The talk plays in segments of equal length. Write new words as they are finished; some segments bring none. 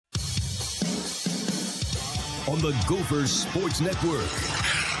on the Gopher Sports Network.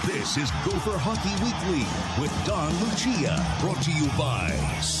 This is Gopher Hockey Weekly with Don Lucia, brought to you by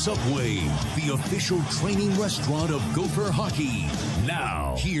Subway, the official training restaurant of Gopher Hockey.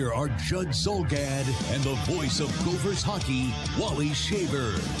 Now, here are Judd Zulgad and the voice of Gophers Hockey, Wally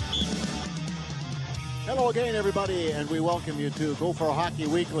Shaver. Hello again, everybody, and we welcome you to Gopher Hockey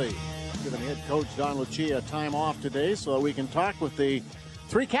Weekly. Giving head coach Don Lucia time off today so we can talk with the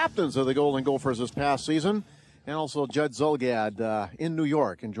three captains of the Golden Gophers this past season, and also Judd Zulgad in New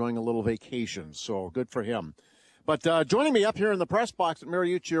York, enjoying a little vacation, so good for him. But joining me up here in the press box at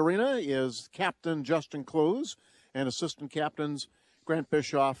Mariucci Arena is Captain Justin Kloos and assistant captains Grant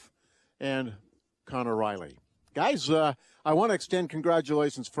Bischoff and Connor Reilly. Guys, I want to extend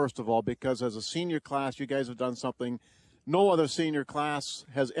congratulations, first of all, because as a senior class, you guys have done something no other senior class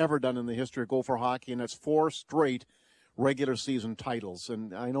has ever done in the history of Gopher hockey, and that's 4 straight regular season titles.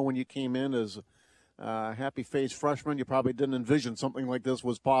 And I know when you came in as a happy-faced freshman, you probably didn't envision something like this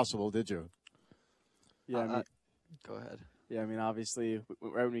was possible, did you? Yeah, Go ahead. Yeah, I mean, obviously,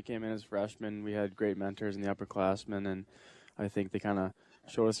 right when we came in as freshmen, we had great mentors in the upperclassmen, and I think they kind of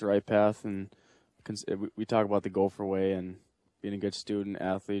showed us the right path. And we talk about the Gopher way and being a good student,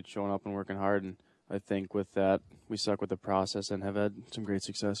 athlete, showing up and working hard. And I think with that, we stuck with the process and have had some great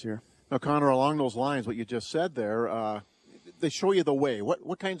success here. Now, Connor, along those lines, what you just said there, they show you the way.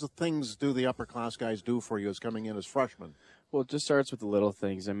 What kinds of things do the upper-class guys do for you as coming in as freshmen? Well, it just starts with the little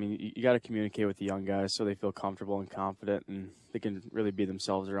things. I mean, you got to communicate with the young guys so they feel comfortable and confident, and they can really be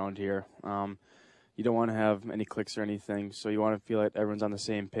themselves around here. You don't want to have any cliques or anything, so you want to feel like everyone's on the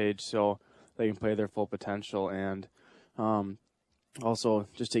same page so they can play their full potential. And also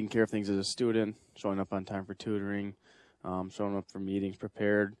just taking care of things as a student, showing up on time for tutoring, showing up for meetings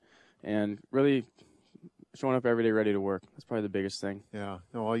prepared, and really showing up every day ready to work. That's probably the biggest thing. Yeah,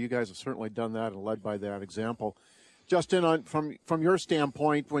 no, well, you guys have certainly done that and led by that example. Justin, from your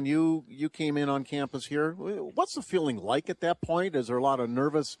standpoint, when you came in on campus here, what's the feeling like at that point? Is there a lot of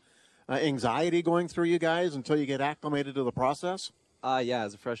nervous anxiety going through you guys until you get acclimated to the process? Yeah,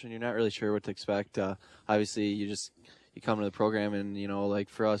 as a freshman, you're not really sure what to expect. Obviously, you come to the program, and, like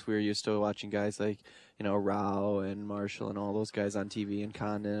for us, we were used to watching guys like, Rao and Marshall and all those guys on TV, and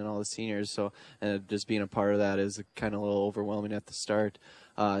Condon and all the seniors. So, and just being a part of that is kind of a little overwhelming at the start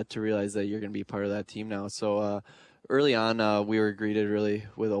to realize that you're going to be part of that team now. So, early on, we were greeted really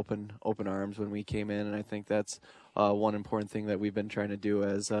with open arms when we came in, and I think that's one important thing that we've been trying to do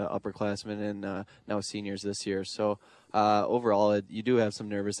as upperclassmen and now seniors this year. So overall, you do have some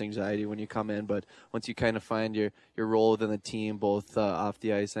nervous anxiety when you come in, but once you kind of find your role within the team, both off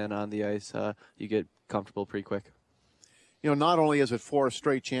the ice and on the ice, you get comfortable pretty quick. Not only is it 4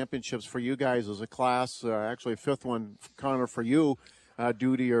 straight championships for you guys as a class, actually a 5th one, Connor, for you,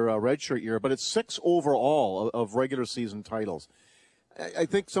 due to your redshirt year, but it's 6 overall of regular season titles. I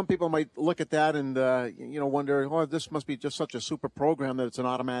think some people might look at that and, wonder, oh, this must be just such a super program that it's an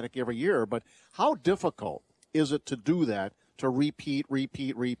automatic every year. But how difficult is it to do that, to repeat?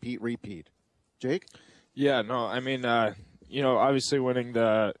 Jake? Yeah, no, I mean, obviously winning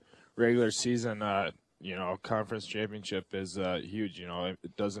the regular season, conference championship is huge.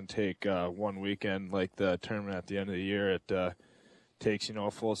 It doesn't take one weekend like the tournament at the end of the year. It takes,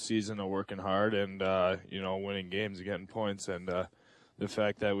 a full season of working hard and, winning games and getting points. And the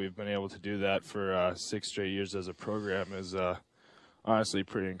fact that we've been able to do that for 6 straight years as a program is honestly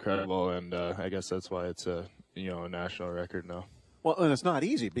pretty incredible. And I guess that's why it's a national record now. Well, and it's not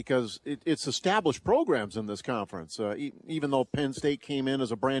easy because it's established programs in this conference, even though Penn State came in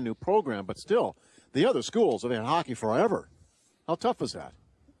as a brand new program. But still, the other schools have had hockey forever. How tough is that?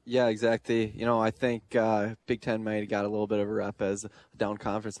 Yeah, exactly. I think Big Ten might have got a little bit of a rep as a down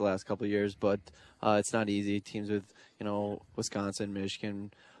conference the last couple of years, but it's not easy. Teams with, Wisconsin,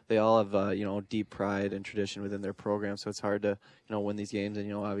 Michigan, they all have, deep pride and tradition within their program, so it's hard to, win these games.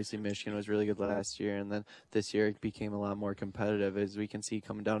 And, obviously Michigan was really good last year, and then this year it became a lot more competitive, as we can see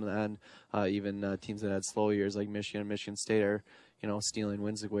coming down to the end. Even teams that had slow years like Michigan and Michigan State are, stealing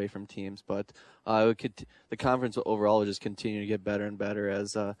wins away from teams. But the conference overall will just continue to get better and better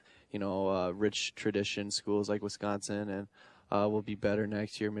as, rich tradition schools like Wisconsin and will be better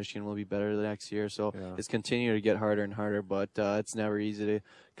next year. Michigan will be better the next year. So it's continuing to get harder and harder, but it's never easy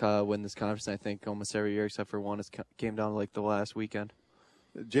to win this conference. I think almost every year except for one, it came down to like the last weekend.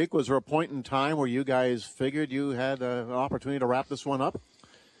 Jake, was there a point in time where you guys figured you had an opportunity to wrap this one up?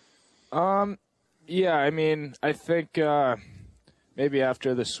 Yeah, I mean, I think maybe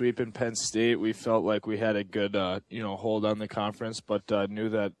after the sweep in Penn State, we felt like we had a good, hold on the conference, but knew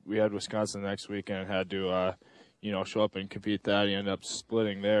that we had Wisconsin next week and had to, show up and compete that. He ended up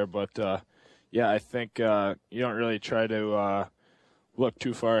splitting there, but, yeah, I think you don't really try to look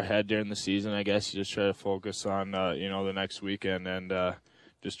too far ahead during the season. I guess you just try to focus on the next weekend and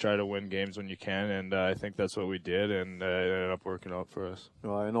just try to win games when you can. And I think that's what we did, and it ended up working out for us.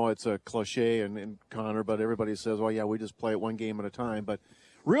 Well, I know it's a cliche in Connor, but everybody says, well, yeah, we just play it one game at a time. But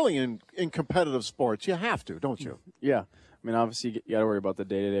really in competitive sports, you have to, don't you? Yeah. I mean, obviously, you got to worry about the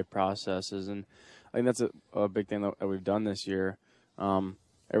day-to-day processes, and I think that's a big thing that we've done this year.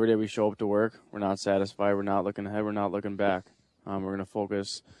 Every day we show up to work, we're not satisfied, we're not looking ahead, we're not looking back. We're going to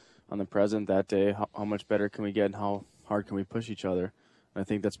focus on the present that day, how much better can we get, and how hard can we push each other. And I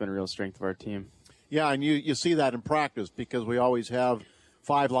think that's been a real strength of our team. Yeah, and you see that in practice because we always have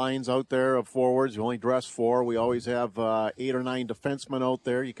 5 lines out there of forwards. You only dress 4. We always have 8 or 9 defensemen out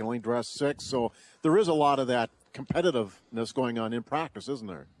there. You can only dress 6. So there is a lot of that competitiveness going on in practice, isn't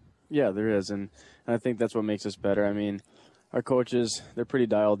there? Yeah, there is, and I think that's what makes us better. I mean, our coaches, they're pretty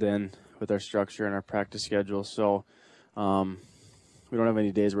dialed in with our structure and our practice schedule, so we don't have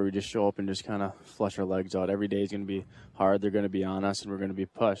any days where we just show up and just kind of flush our legs out. Every day is going to be hard. They're going to be on us, and we're going to be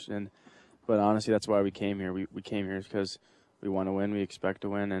pushed. But honestly, that's why we came here. We came here because we want to win, we expect to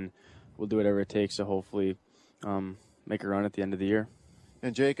win, and we'll do whatever it takes to hopefully make a run at the end of the year.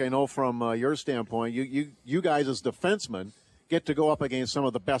 And, Jake, I know from your standpoint, you guys as defensemen get to go up against some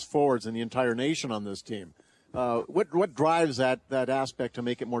of the best forwards in the entire nation on this team. What drives that aspect to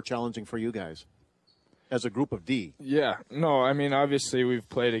make it more challenging for you guys as a group of D? Yeah, no, I mean, obviously we've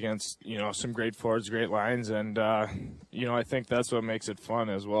played against, some great forwards, great lines, and, I think that's what makes it fun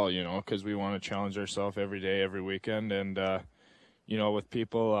as well, because we want to challenge ourselves every day, every weekend, and, with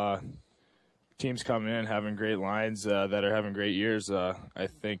people, teams coming in having great lines that are having great years, I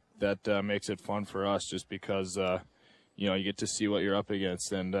think that makes it fun for us just because, you get to see what you're up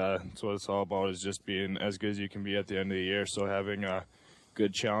against, and that's what it's all about, is just being as good as you can be at the end of the year. So having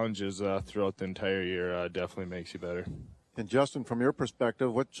good challenges throughout the entire year definitely makes you better. And Justin, from your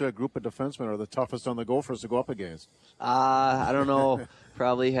perspective, which group of defensemen are the toughest on the Gophers to go up against? I don't know.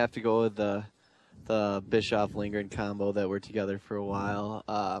 Probably have to go with the Bischoff-Lindgren combo that were together for a while.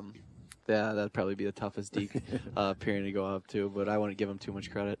 Yeah, that'd probably be the toughest D pairing to go up to, but I wouldn't give them too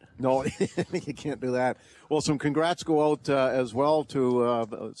much credit. No, you can't do that. Well, some congrats go out as well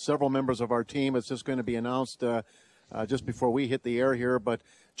to several members of our team. It's just going to be announced just before we hit the air here. But,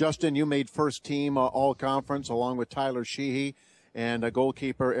 Justin, you made first team all-conference along with Tyler Sheehy and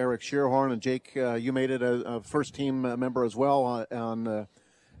goalkeeper Eric Shearhorn. And, Jake, you made it a first-team member as well on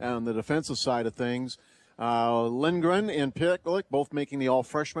the defensive side of things. Lindgren and Picklick both making the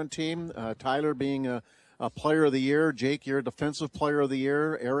all-freshman team. Tyler being a player of the year. Jake, you're defensive player of the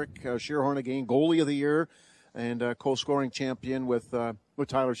year. Eric Shearhorn again, goalie of the year, and co-scoring champion with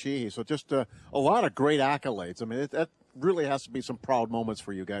Tyler Sheehy. So just a lot of great accolades. I mean, that really has to be some proud moments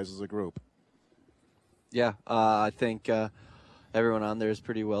for you guys as a group. Yeah, I think everyone on there is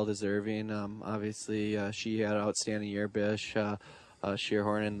pretty well deserving. Obviously, she had an outstanding year. Bish.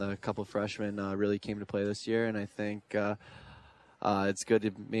 Shearhorn and the couple freshmen really came to play this year, and I think it's good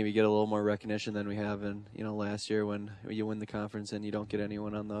to maybe get a little more recognition than we have in last year when you win the conference and you don't get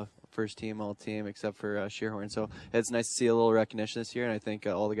anyone on the first team, all team except for Shearhorn. So it's nice to see a little recognition this year, and I think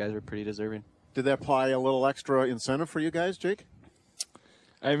all the guys are pretty deserving. Did that apply a little extra incentive for you guys, Jake?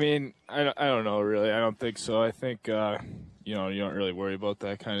 I mean, I don't know really. I don't think so. I think you don't really worry about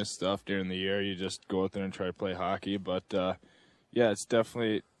that kind of stuff during the year. You just go out there and try to play hockey, but. Yeah, it's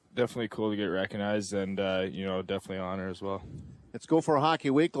definitely cool to get recognized, and definitely an honor as well. Let's go for Hockey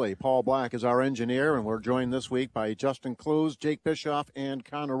Weekly. Paul Black is our engineer, and we're joined this week by Justin Kloos, Jake Bischoff, and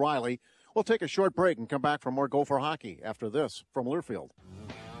Connor Reilly. We'll take a short break and come back for more Gopher Hockey after this from Learfield.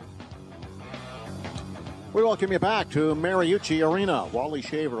 We welcome you back to Mariucci Arena. Wally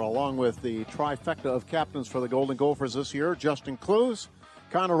Shaver, along with the trifecta of captains for the Golden Gophers this year, Justin Kloos,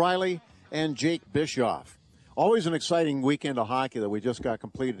 Connor Reilly, and Jake Bischoff. Always an exciting weekend of hockey that we just got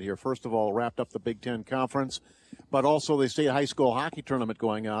completed here. First of all, wrapped up the Big Ten Conference, but also the state high school hockey tournament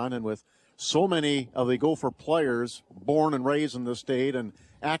going on. And with so many of the Gopher players born and raised in the state and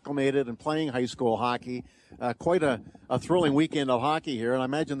acclimated and playing high school hockey, quite a thrilling weekend of hockey here. And I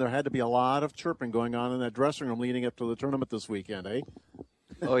imagine there had to be a lot of chirping going on in that dressing room leading up to the tournament this weekend, eh?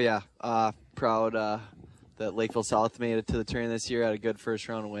 Oh, yeah. Proud that Lakeville South made it to the tournament this year. Had a good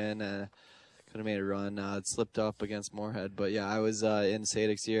first-round win. Could have made a run. It slipped up against Moorhead. But, yeah, I was in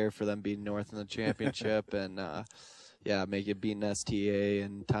Sadek's year for them beating North in the championship. And, beating STA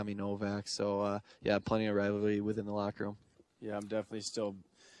and Tommy Novak. So, plenty of rivalry within the locker room. Yeah, I'm definitely still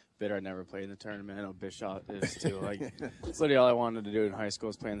bitter I never played in the tournament. I know Bischoff is, too. That's literally all I wanted to do in high school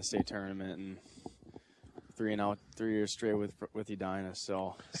was play in the state tournament. And 3 years straight with Edina,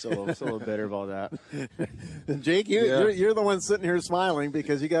 so still a little bitter about that. Jake, you're the one sitting here smiling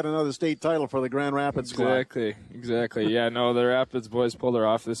because you got another state title for the Grand Rapids squad. Exactly. Yeah, no, the Rapids boys pulled her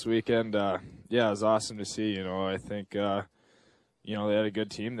off this weekend. Yeah, it was awesome to see. I think they had a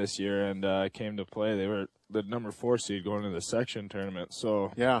good team this year and came to play. They were the number 4 seed going into the section tournament,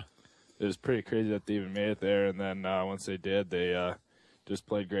 so yeah, it was pretty crazy that they even made it there. And then once they did, they just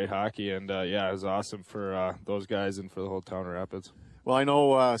played great hockey, and it was awesome for those guys and for the whole town of Rapids. Well, I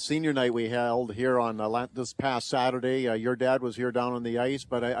know senior night we held here on this past Saturday. Your dad was here down on the ice,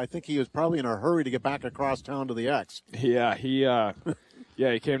 but I think he was probably in a hurry to get back across town to the X. Yeah,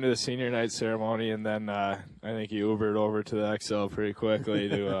 he came to the senior night ceremony, and then I think he Ubered over to the XL pretty quickly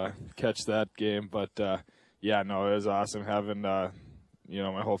to catch that game. But, it was awesome having, my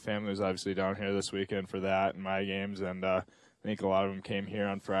whole family was obviously down here this weekend for that and my games, and I think a lot of them came here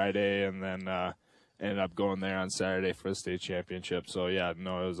on Friday and then ended up going there on Saturday for the state championship. So, it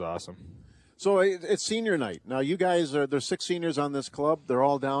was awesome. So it's senior night. Now, you guys, there's 6 seniors on this club. They're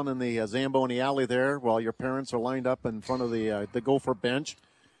all down in the Zamboni alley there while your parents are lined up in front of the Gopher bench.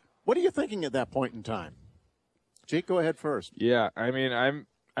 What are you thinking at that point in time? Jake, go ahead first. Yeah, I mean,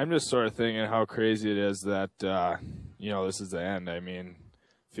 I'm just sort of thinking how crazy it is that, this is the end. I mean,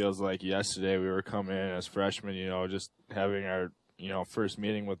 feels like yesterday we were coming in as freshmen, just having our, first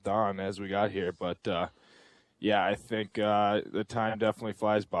meeting with Don as we got here. But, I think the time definitely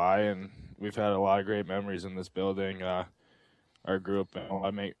flies by, and we've had a lot of great memories in this building, our group. And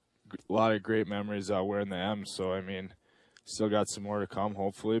I make a lot of great memories wearing the M. So, I mean, still got some more to come,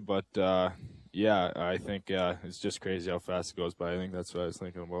 hopefully. But, I think it's just crazy how fast it goes by. I think that's what I was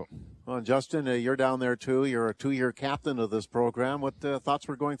thinking about. Well, Justin, you're down there too. You're a 2-year captain of this program. What thoughts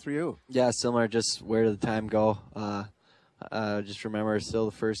were going through you? Yeah, similar. Just where did the time go? Just remember still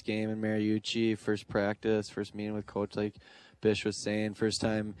the first game in Mariucci, first practice, first meeting with coach, like Bish was saying. First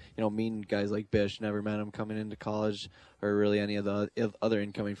time, meeting guys like Bish. Never met him coming into college or really any of the other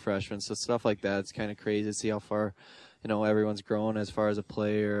incoming freshmen. So stuff like that, it's kind of crazy to see how far, everyone's grown as far as a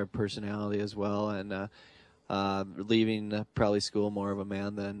player, personality as well, and leaving probably school more of a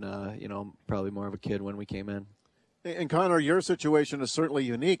man than, probably more of a kid when we came in. And Connor, your situation is certainly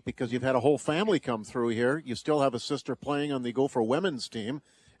unique because you've had a whole family come through here. You still have a sister playing on the Gopher women's team,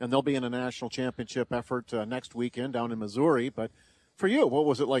 and they'll be in a national championship effort next weekend down in Missouri. But for you, what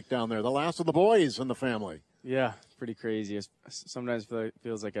was it like down there? The last of the boys in the family. Yeah, pretty crazy. Sometimes it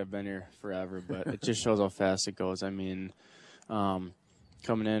feels like I've been here forever, but it just shows how fast it goes. I mean,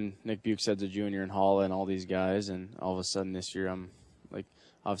 coming in, Nick Bukesed's a junior in Hall and all these guys, and all of a sudden this year I'm like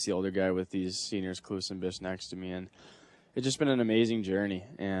obviously older guy with these seniors, Kloos and Bish, next to me, and it's just been an amazing journey.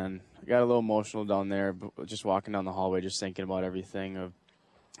 And I got a little emotional down there, but just walking down the hallway, just thinking about everything of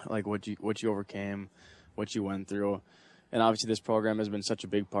like what you overcame, what you went through, and obviously this program has been such a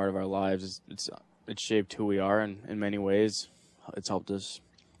big part of our lives. It's shaped who we are in many ways. It's helped us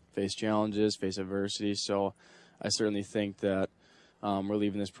face challenges, face adversity. So I certainly think that we're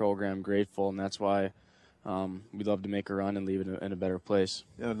leaving this program grateful, and that's why we'd love to make a run and leave it in a better place.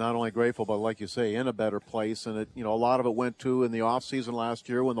 Yeah, not only grateful, but like you say, in a better place. And a lot of it went to in the off season last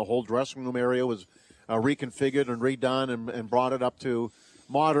year when the whole dressing room area was reconfigured and redone and brought it up to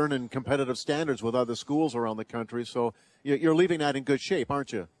modern and competitive standards with other schools around the country. So you're leaving that in good shape,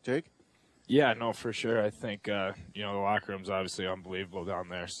 aren't you, Jake? Yeah, no, for sure. I think, the locker room's obviously unbelievable down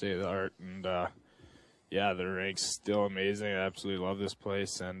there, state of the art. And, the rink's still amazing. I absolutely love this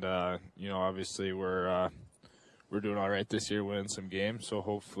place. And, obviously we're doing all right this year, winning some games. So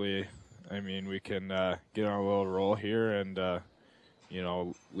hopefully, we can get on a little roll here and,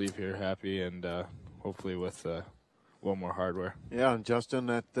 leave here happy and hopefully with a little more hardware. Yeah, and Justin,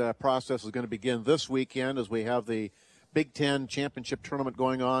 that process is going to begin this weekend as we have the Big Ten Championship Tournament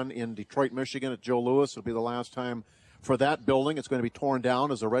going on in Detroit, Michigan at Joe Louis. It'll be the last time for that building. It's going to be torn down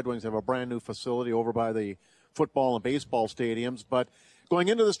as the Red Wings have a brand new facility over by the football and baseball stadiums. But going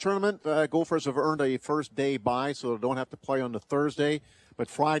into this tournament, Gophers have earned a first day bye, so they don't have to play on the Thursday. But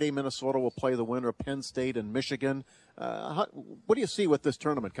Friday, Minnesota will play the winner of Penn State and Michigan. What do you see with this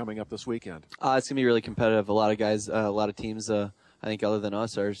tournament coming up this weekend? It's going to be really competitive. A lot of guys, a lot of teams, I think other than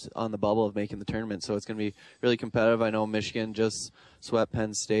us, are on the bubble of making the tournament. So it's going to be really competitive. I know Michigan just swept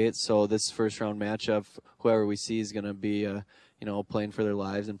Penn State. So this first-round matchup, whoever we see is going to be, playing for their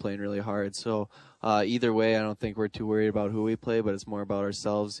lives and playing really hard. So either way, I don't think we're too worried about who we play, but it's more about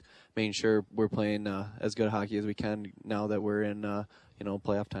ourselves, making sure we're playing as good hockey as we can now that we're in,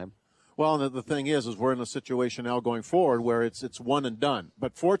 playoff time. Well, and the thing is we're in a situation now going forward where it's one and done.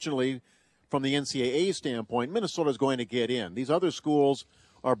 But fortunately, from the NCAA standpoint, Minnesota's going to get in. These other schools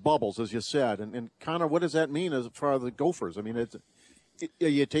are bubbles, as you said. And Connor, what does that mean as far as the Gophers? I mean, are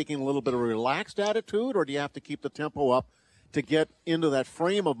you taking a little bit of a relaxed attitude, or do you have to keep the tempo up to get into that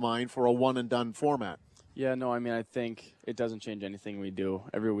frame of mind for a one-and-done format? Yeah, no, I mean, I think it doesn't change anything we do.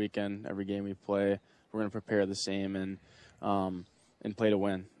 Every weekend, every game we play, we're going to prepare the same and play to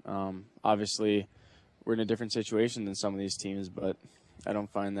win. Obviously, we're in a different situation than some of these teams, but I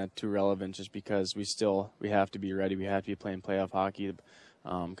don't find that too relevant just because we have to be ready. We have to be playing playoff hockey,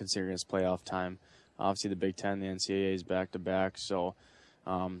 considering it's playoff time. Obviously, the Big Ten, the NCAA is back-to-back, so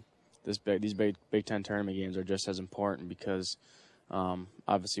these Big Ten tournament games are just as important because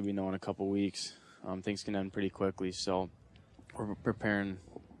obviously we know in a couple weeks things can end pretty quickly, so we're preparing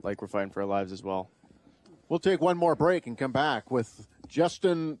like we're fighting for our lives as well. We'll take one more break and come back with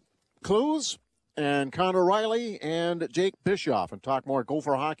Justin Kloos and Connor Reilly and Jake Bischoff and talk more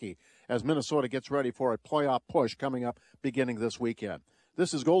Gopher hockey as Minnesota gets ready for a playoff push coming up beginning this weekend.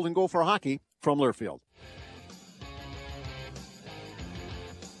 This is Golden Gopher Hockey from Learfield.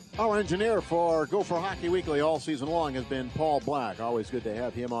 Our engineer for Gopher Hockey Weekly all season long has been Paul Black. Always good to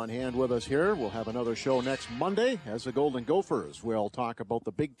have him on hand with us here. We'll have another show next Monday as the Golden Gophers will talk about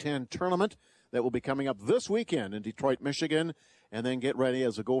the Big Ten tournament that will be coming up this weekend in Detroit, Michigan, and then get ready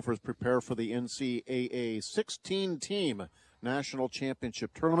as the Gophers prepare for the NCAA 16-team national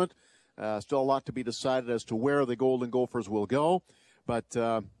championship tournament. Still a lot to be decided as to where the Golden Gophers will go, but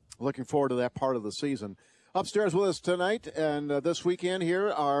looking forward to that part of the season. Upstairs with us tonight and this weekend here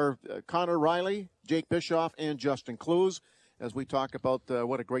are Connor Reilly, Jake Bischoff, and Justin Kloos as we talk about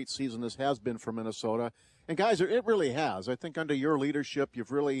what a great season this has been for Minnesota. And, guys, it really has. I think under your leadership,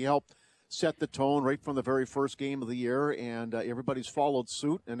 you've really helped set the tone right from the very first game of the year, and everybody's followed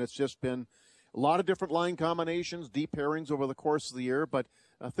suit, and it's just been a lot of different line combinations, deep pairings over the course of the year, but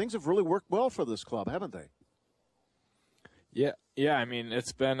things have really worked well for this club, haven't they? Yeah. I mean,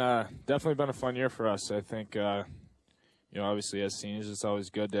 it's been definitely been a fun year for us. I think, obviously as seniors, it's always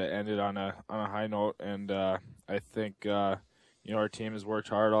good to end it on a high note. And I think, our team has worked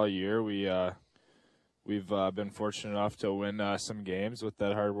hard all year. We've been fortunate enough to win some games with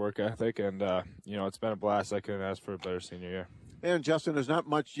that hard work ethic, and it's been a blast. I couldn't ask for a better senior year. And Justin, there's not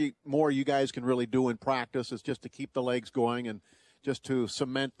much more you guys can really do in practice. It's just to keep the legs going and just to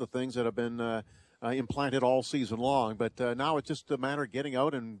cement the things that have been implanted all season long. But now it's just a matter of getting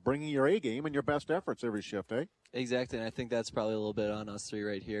out and bringing your A game and your best efforts every shift, eh? Exactly, and I think that's probably a little bit on us three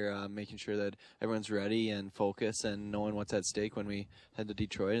right here, making sure that everyone's ready and focused and knowing what's at stake when we head to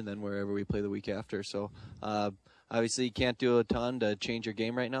Detroit and then wherever we play the week after. So obviously you can't do a ton to change your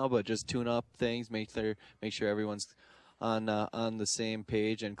game right now, but just tune up things, make sure everyone's on the same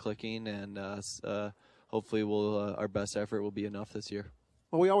page and clicking, and hopefully our best effort will be enough this year.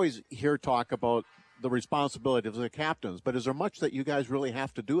 Well, we always hear talk about the responsibility of the captains, but is there much that you guys really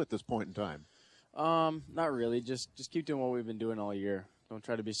have to do at this point in time? Not really. Just keep doing what we've been doing all year. Don't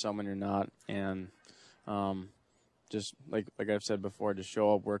try to be someone you're not, and just like I've said before, just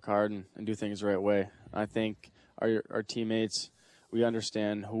show up, work hard, and do things the right way. I think our teammates, we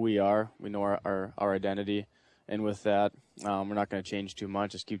understand who we are. We know our identity, and with that, we're not going to change too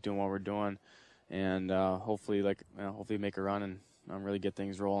much. Just keep doing what we're doing, and hopefully make a run and really get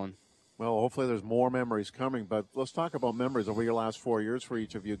things rolling. Well, hopefully there's more memories coming, but let's talk about memories over your last 4 years for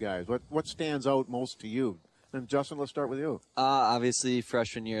each of you guys. What stands out most to you? And Justin, let's start with you. Obviously,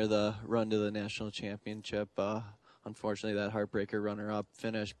 freshman year, the run to the national championship. Unfortunately, that heartbreaker runner-up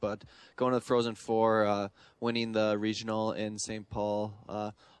finish, but going to the Frozen Four, winning the regional in St.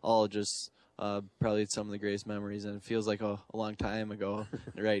 Paul, all just probably some of the greatest memories, and it feels like a long time ago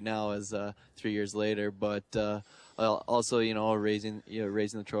right now as 3 years later, but also raising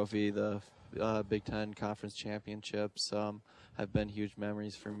the trophy, the Big Ten Conference Championships have been huge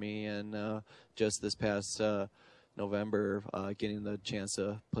memories for me, and just this past November getting the chance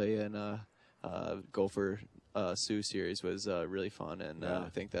to play in Gopher Sioux series was really fun, and I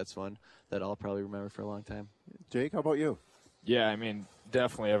think that's one that I'll probably remember for a long time. Jake, how about you? Yeah, I mean,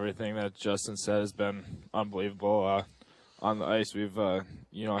 definitely everything that Justin said has been unbelievable. On the ice, we've, had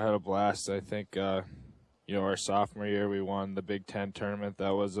a blast. I think, our sophomore year, we won the Big Ten tournament.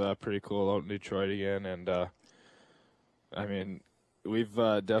 That was pretty cool out in Detroit again. And, I mean, we've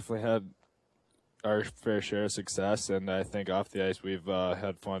definitely had our fair share of success. And I think off the ice, we've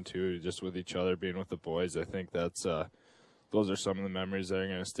had fun, too, just with each other, being with the boys. I think that's those are some of the memories that are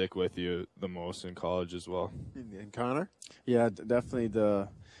going to stick with you the most in college as well. And Connor? Yeah, definitely that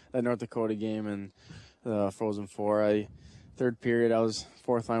North Dakota game and the Frozen Four. Third period, I was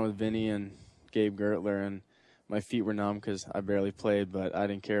fourth line with Vinny and Gabe Gertler, and my feet were numb because I barely played, but I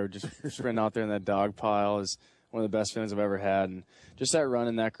didn't care. Just sprint out there in that dog pile as one of the best feelings I've ever had. And just that run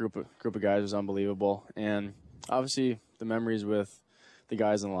in that group of guys was unbelievable. And obviously the memories with the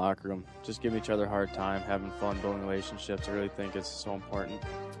guys in the locker room, just giving each other a hard time, having fun, building relationships. I really think it's so important.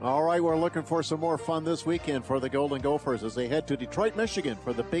 All right, we're looking for some more fun this weekend for the Golden Gophers as they head to Detroit, Michigan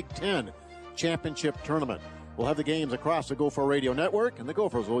for the Big Ten Championship Tournament. We'll have the games across the Gopher Radio Network, and the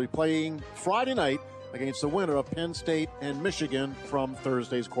Gophers will be playing Friday night against the winner of Penn State and Michigan from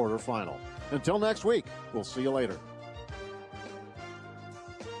Thursday's quarterfinal. Until next week, we'll see you later.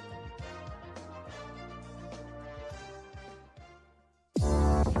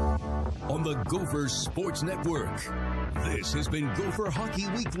 On the Gopher Sports Network, this has been Gopher Hockey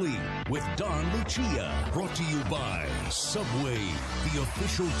Weekly with Don Lucia. Brought to you by Subway, the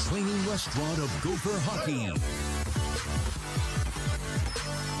official training restaurant of Gopher Hockey.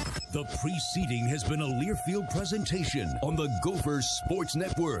 The preceding has been a Learfield presentation on the Gopher Sports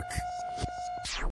Network.